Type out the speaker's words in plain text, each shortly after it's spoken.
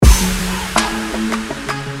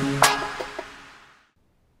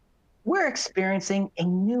we're experiencing a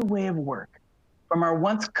new way of work. From our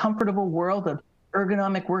once comfortable world of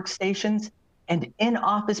ergonomic workstations and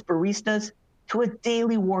in-office baristas to a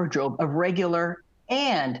daily wardrobe of regular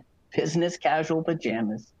and business casual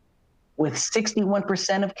pajamas. With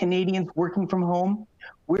 61% of Canadians working from home,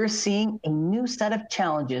 we're seeing a new set of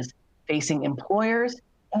challenges facing employers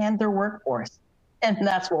and their workforce. And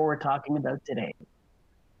that's what we're talking about today.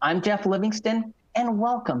 I'm Jeff Livingston, and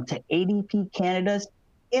welcome to ADP Canada's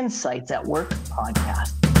Insights at Work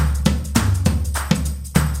podcast.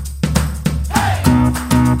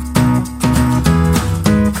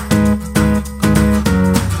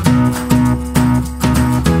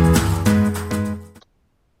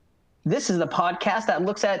 This is the podcast that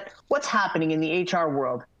looks at what's happening in the HR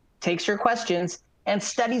world, takes your questions, and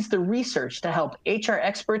studies the research to help HR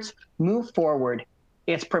experts move forward.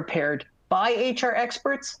 It's prepared by HR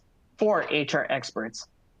experts for HR experts.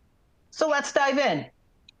 So let's dive in.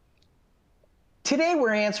 Today,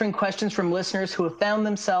 we're answering questions from listeners who have found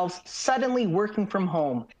themselves suddenly working from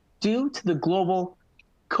home due to the global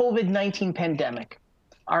COVID-19 pandemic.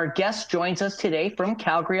 Our guest joins us today from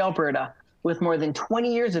Calgary, Alberta, with more than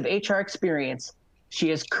 20 years of HR experience. She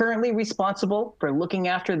is currently responsible for looking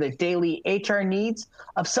after the daily HR needs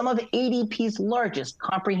of some of ADP's largest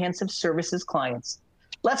comprehensive services clients.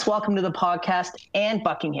 Let's welcome to the podcast Anne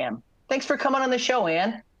Buckingham. Thanks for coming on the show,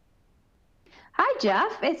 Anne. Hi,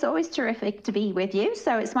 Jeff. It's always terrific to be with you,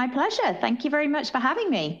 so it's my pleasure. Thank you very much for having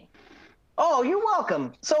me. Oh, you're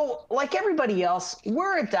welcome. So, like everybody else,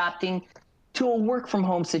 we're adapting to a work from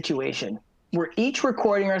home situation. We're each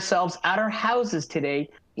recording ourselves at our houses today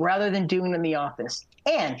rather than doing it in the office.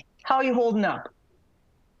 Anne, how are you holding up?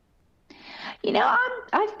 You know,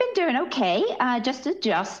 I've been doing okay, just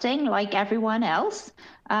adjusting like everyone else.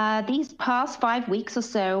 These past 5 weeks or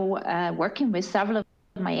so, working with several of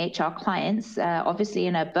my HR clients, obviously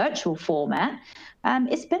in a virtual format,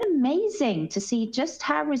 it's been amazing to see just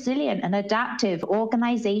how resilient and adaptive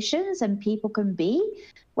organizations and people can be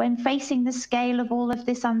when facing the scale of all of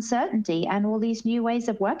this uncertainty and all these new ways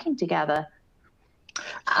of working together.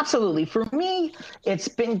 Absolutely. For me, it's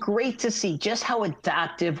been great to see just how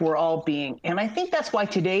adaptive we're all being. And I think that's why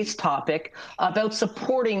today's topic about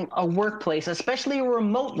supporting a workplace, especially a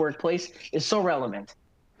remote workplace, is so relevant.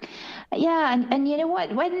 Yeah, and you know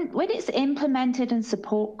what? When it's implemented and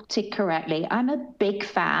supported correctly, I'm a big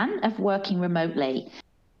fan of working remotely.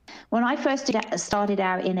 When I first started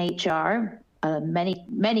out in HR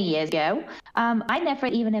many years ago, I never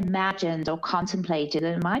even imagined or contemplated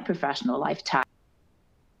in my professional lifetime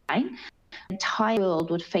the entire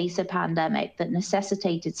world would face a pandemic that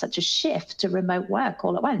necessitated such a shift to remote work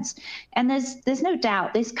all at once. And there's no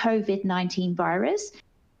doubt this COVID-19 virus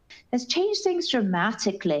has changed things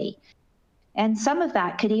dramatically. And some of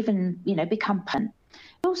that could even, become permanent.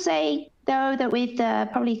 I'll say, though, that with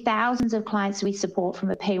probably thousands of clients we support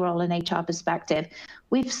from a payroll and HR perspective,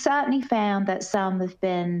 we've certainly found that some have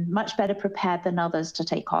been much better prepared than others to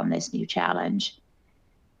take on this new challenge.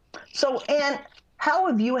 So, Anne, how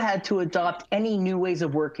have you had to adopt any new ways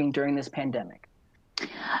of working during this pandemic?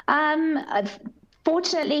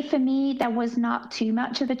 Fortunately for me, there was not too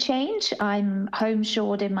much of a change. I'm home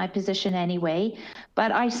shored in my position anyway,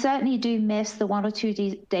 but I certainly do miss the 1 or 2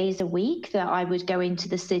 days a week that I would go into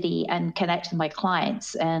the city and connect with my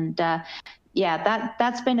clients. And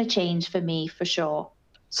that's been a change for me for sure.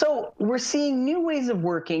 So we're seeing new ways of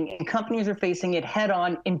working, and companies are facing it head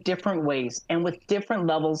on in different ways and with different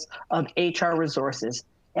levels of HR resources.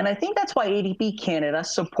 And I think that's why ADP Canada,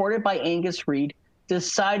 supported by Angus Reid,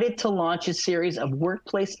 decided to launch a series of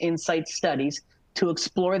workplace insight studies to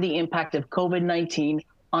explore the impact of COVID-19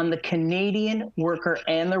 on the Canadian worker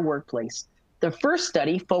and their workplace. The first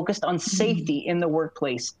study focused on safety in the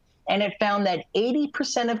workplace, and it found that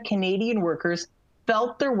 80% of Canadian workers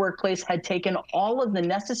felt their workplace had taken all of the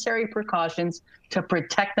necessary precautions to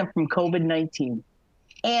protect them from COVID-19.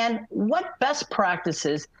 And what best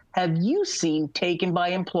practices have you seen taken by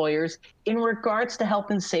employers in regards to health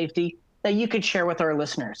and safety that you could share with our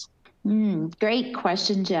listeners? Great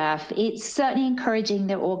question, Jeff. It's certainly encouraging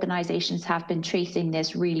that organizations have been treating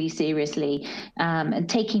this really seriously and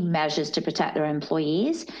taking measures to protect their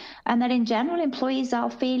employees, and that in general, employees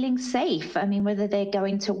are feeling safe. I mean, whether they're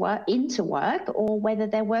going to work into work or whether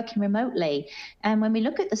they're working remotely. And when we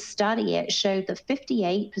look at the study, it showed that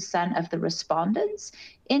 58% of the respondents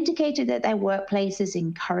indicated that their workplace is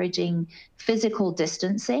encouraging physical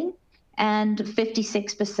distancing, and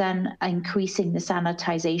 56% increasing the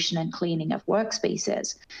sanitization and cleaning of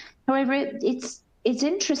workspaces. However, it's it's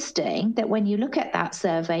interesting that when you look at that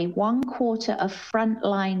survey, 1/4 of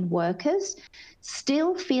frontline workers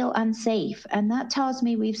still feel unsafe. And that tells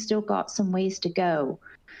me we've still got some ways to go.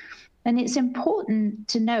 And it's important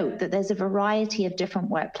to note that there's a variety of different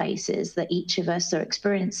workplaces that each of us are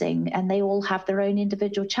experiencing, and they all have their own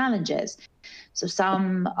individual challenges. So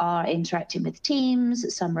some are interacting with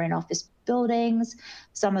teams, some are in office buildings,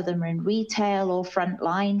 some of them are in retail or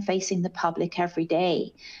frontline facing the public every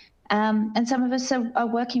day. And some of us are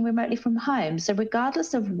working remotely from home. So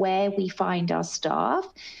regardless of where we find our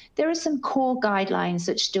staff, there are some core guidelines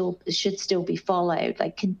that should still be followed,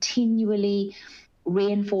 like continually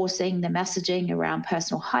reinforcing the messaging around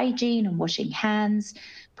personal hygiene and washing hands,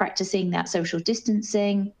 practicing that social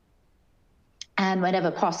distancing, and whenever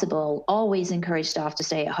possible, always encourage staff to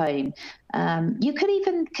stay at home. You could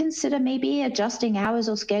even consider maybe adjusting hours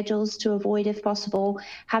or schedules to avoid, if possible,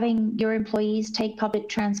 having your employees take public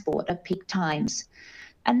transport at peak times.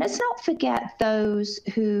 And let's not forget those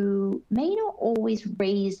who may not always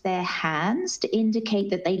raise their hands to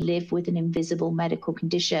indicate that they live with an invisible medical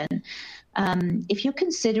condition. If you're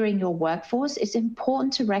considering your workforce, it's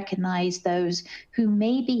important to recognize those who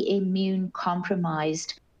may be immune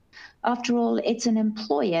compromised. After all, it's an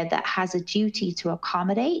employer that has a duty to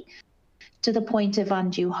accommodate to the point of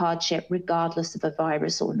undue hardship, regardless of a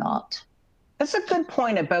virus or not. That's a good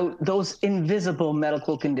point about those invisible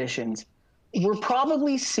medical conditions. We're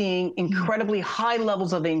probably seeing incredibly high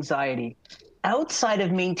levels of anxiety outside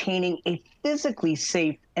of maintaining a physically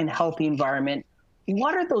safe and healthy environment.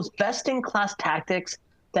 What are those best-in-class tactics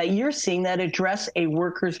that you're seeing that address a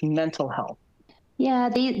worker's mental health? Yeah,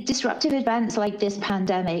 the disruptive events like this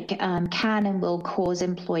pandemic can and will cause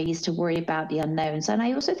employees to worry about the unknowns. And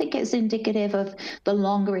I also think it's indicative of the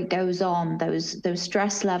longer it goes on, those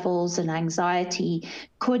stress levels and anxiety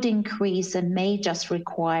could increase and may just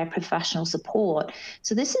require professional support.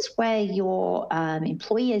 So this is where your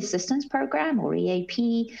Employee Assistance Program, or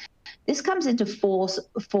EAP, this comes into force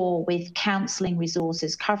with counseling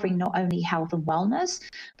resources covering not only health and wellness,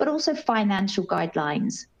 but also financial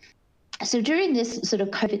guidelines. So during this sort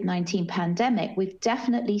of COVID-19 pandemic, we've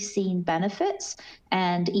definitely seen benefits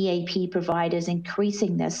and EAP providers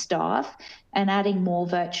increasing their staff and adding more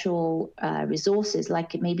virtual resources,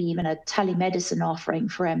 like maybe even a telemedicine offering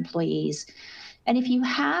for employees. And if you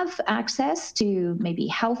have access to maybe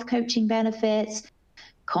health coaching benefits,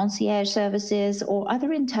 concierge services, or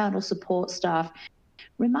other internal support staff,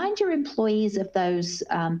 remind your employees of those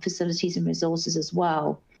facilities and resources as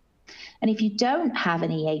well. And if you don't have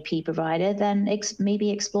an EAP provider, then maybe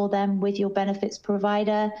explore them with your benefits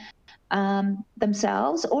provider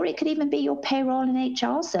themselves, or it could even be your payroll and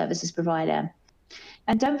HR services provider.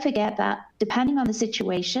 And don't forget that depending on the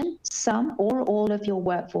situation, some or all of your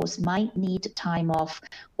workforce might need time off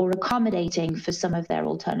or accommodating for some of their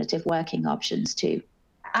alternative working options too.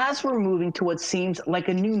 As we're moving to what seems like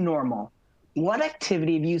a new normal, what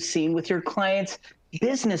activity have you seen with your clients'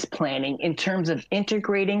 business planning in terms of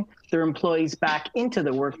integrating their employees back into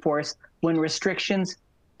the workforce when restrictions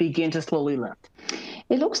begin to slowly lift?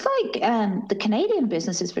 It looks like the Canadian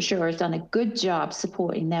businesses for sure have done a good job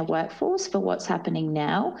supporting their workforce for what's happening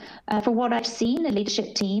now. From what I've seen, the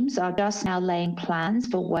leadership teams are just now laying plans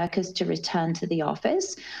for workers to return to the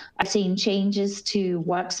office. I've seen changes to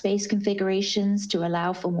workspace configurations to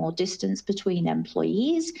allow for more distance between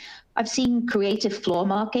employees. I've seen creative floor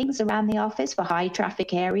markings around the office for high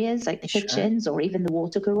traffic areas like the kitchens or even the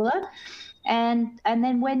water cooler. And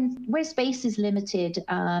then where space is limited,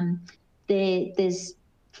 there's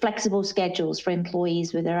flexible schedules for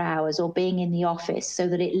employees with their hours or being in the office so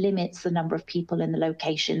that it limits the number of people in the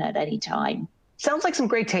location at any time. Sounds like some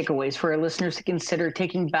great takeaways for our listeners to consider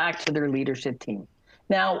taking back to their leadership team.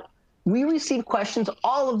 Now, we receive questions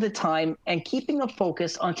all of the time, and keeping a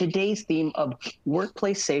focus on today's theme of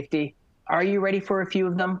workplace safety, are you ready for a few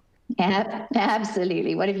of them? Yeah,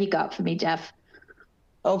 absolutely. What have you got for me, Jeff?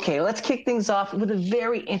 Okay, let's kick things off with a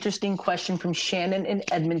very interesting question from Shannon in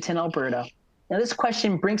Edmonton, Alberta. Now, this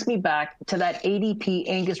question brings me back to that ADP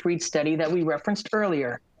Angus Reid study that we referenced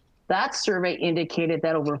earlier. That survey indicated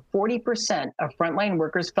that over 40% of frontline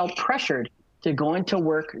workers felt pressured to go into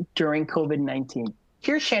work during COVID-19.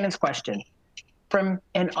 Here's Shannon's question. From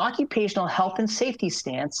an occupational health and safety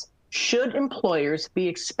stance, should employers be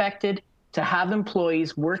expected to have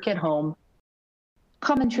employees work at home?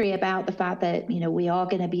 Commentary about the fact that we are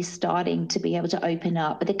going to be starting to be able to open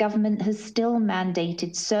up, but the government has still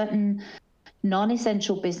mandated certain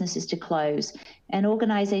non-essential businesses to close. And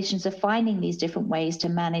organizations are finding these different ways to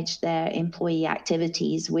manage their employee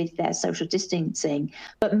activities with their social distancing.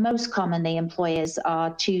 But most commonly, employers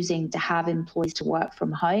are choosing to have employees to work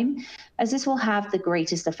from home, as this will have the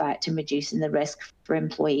greatest effect in reducing the risk for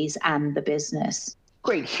employees and the business.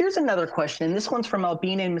 Great. Here's another question, and this one's from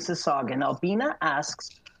Albina in Mississauga. And Albina asks,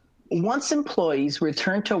 once employees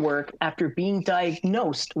return to work after being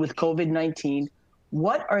diagnosed with COVID-19,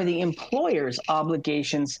 what are the employer's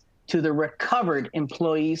obligations to the recovered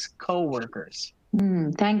employees' co-workers?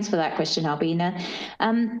 Thanks for that question, Albina.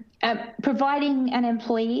 Providing an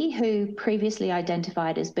employee who previously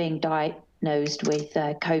identified as being diagnosed with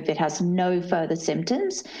COVID has no further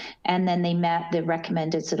symptoms, and then they met the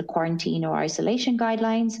recommended sort of quarantine or isolation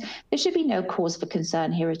guidelines, there should be no cause for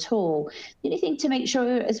concern here at all. The only thing to make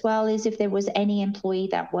sure as well is if there was any employee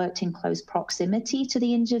that worked in close proximity to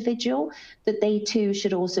the individual, that they too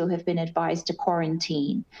should also have been advised to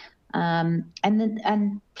quarantine.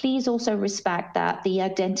 And please also respect that the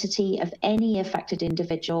identity of any affected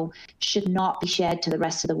individual should not be shared to the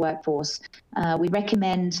rest of the workforce. We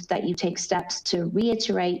recommend that you take steps to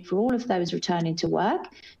reiterate for all of those returning to work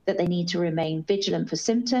that they need to remain vigilant for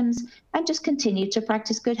symptoms and just continue to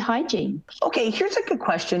practice good hygiene. Okay, here's a good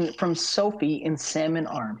question from Sophie in Salmon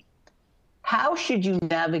Arm. How should you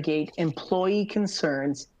navigate employee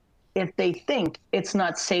concerns if they think it's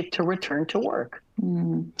not safe to return to work?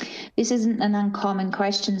 This isn't an uncommon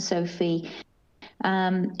question, Sophie.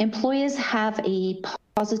 Employers have a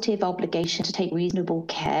positive obligation to take reasonable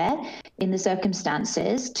care in the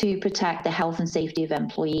circumstances to protect the health and safety of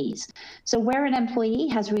employees. So where an employee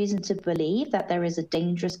has reason to believe that there is a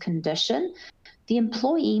dangerous condition, the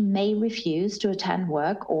employee may refuse to attend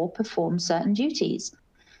work or perform certain duties.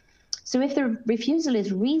 So if the refusal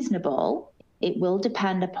is reasonable, it will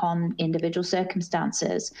depend upon individual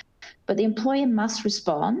circumstances. But the employer must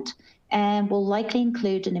respond and will likely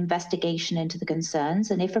include an investigation into the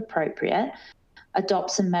concerns and, if appropriate,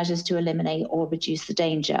 adopt some measures to eliminate or reduce the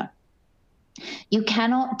danger. You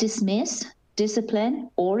cannot dismiss,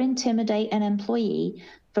 discipline, or intimidate an employee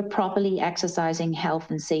for properly exercising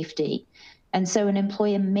health and safety. And so an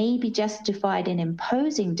employer may be justified in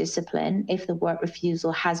imposing discipline if the work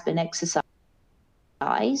refusal has been exercised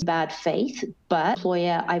bad faith, but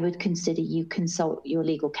employer, I would consider you consult your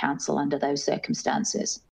legal counsel under those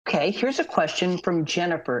circumstances. Okay, here's a question from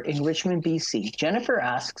Jennifer in Richmond, BC. Jennifer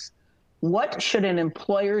asks, what should an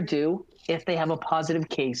employer do if they have a positive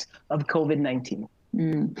case of COVID-19?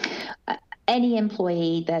 Any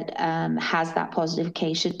employee that has that positive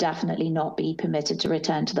case should definitely not be permitted to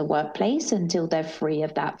return to the workplace until they're free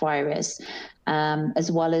of that virus,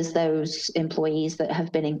 as well as those employees that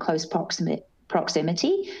have been in close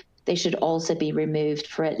proximity. They should also be removed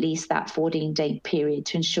for at least that 14-day period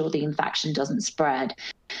to ensure the infection doesn't spread.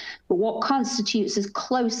 But what constitutes as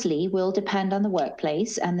closely will depend on the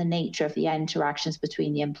workplace and the nature of the interactions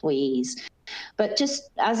between the employees. But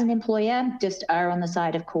just as an employer, just err on the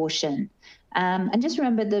side of caution. And just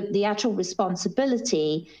remember the actual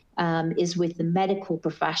responsibility is with the medical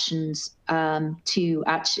professions who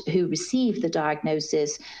receive the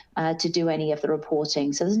diagnosis to do any of the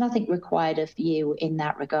reporting. So there's nothing required of you in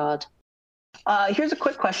that regard. Here's a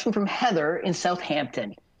quick question from Heather in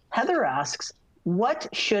Southampton. Heather asks, what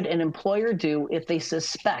should an employer do if they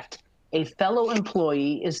suspect a fellow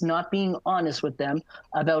employee is not being honest with them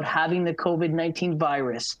about having the COVID-19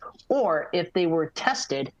 virus, or if they were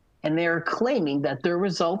tested and they are claiming that their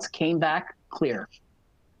results came back clear?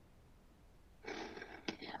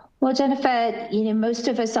 Well, Jennifer, most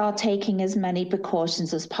of us are taking as many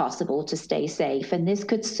precautions as possible to stay safe, and this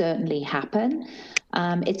could certainly happen.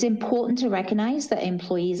 It's important to recognize that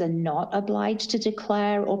employees are not obliged to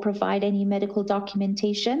declare or provide any medical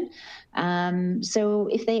documentation. So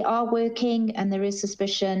if they are working and there is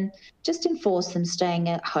suspicion, just enforce them staying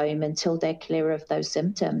at home until they're clear of those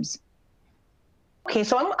symptoms. Okay,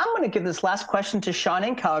 so I'm going to give this last question to Sean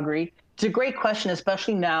in Calgary. It's a great question,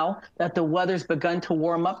 especially now that the weather's begun to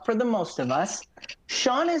warm up for the most of us.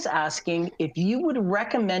 Sean is asking if you would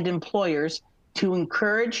recommend employers to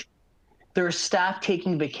encourage their staff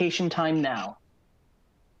taking vacation time now.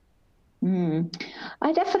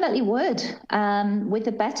 I definitely would. With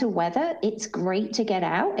the better weather, it's great to get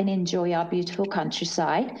out and enjoy our beautiful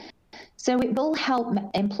countryside. So it will help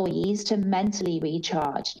employees to mentally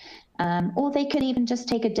recharge. Or they could even just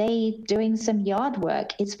take a day doing some yard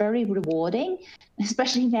work. It's very rewarding,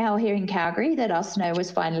 especially now here in Calgary that our snow is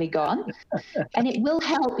finally gone. And it will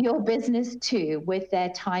help your business too with their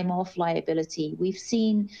time off liability. We've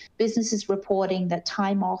seen businesses reporting that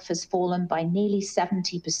time off has fallen by nearly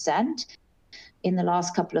 70% in the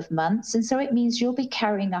last couple of months. And so it means you'll be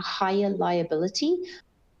carrying a higher liability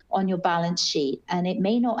on your balance sheet. And it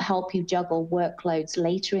may not help you juggle workloads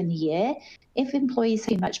later in the year if employees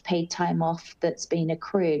have much paid time off that's been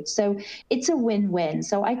accrued. So it's a win-win.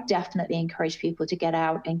 So I definitely encourage people to get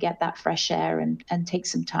out and get that fresh air and take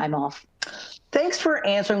some time off. Thanks for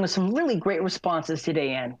answering with some really great responses today,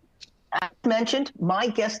 Anne. As mentioned, my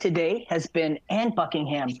guest today has been Anne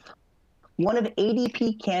Buckingham, one of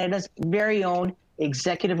ADP Canada's very own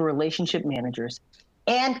executive relationship managers.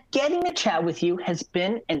 And getting to chat with you has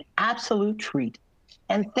been an absolute treat.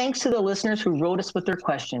 And thanks to the listeners who wrote us with their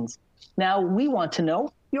questions. Now we want to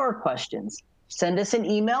know your questions. Send us an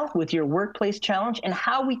email with your workplace challenge and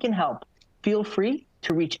how we can help. Feel free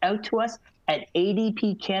to reach out to us at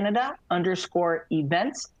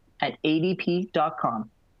adpcanada_events@adp.com.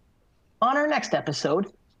 On our next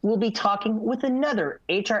episode, we'll be talking with another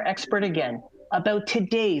HR expert again about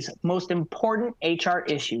today's most important HR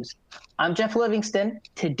issues. I'm Jeff Livingston,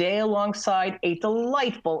 today alongside a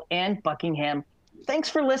delightful Anne Buckingham. Thanks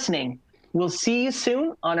for listening. We'll see you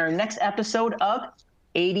soon on our next episode of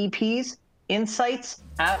ADP's Insights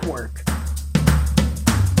at Work.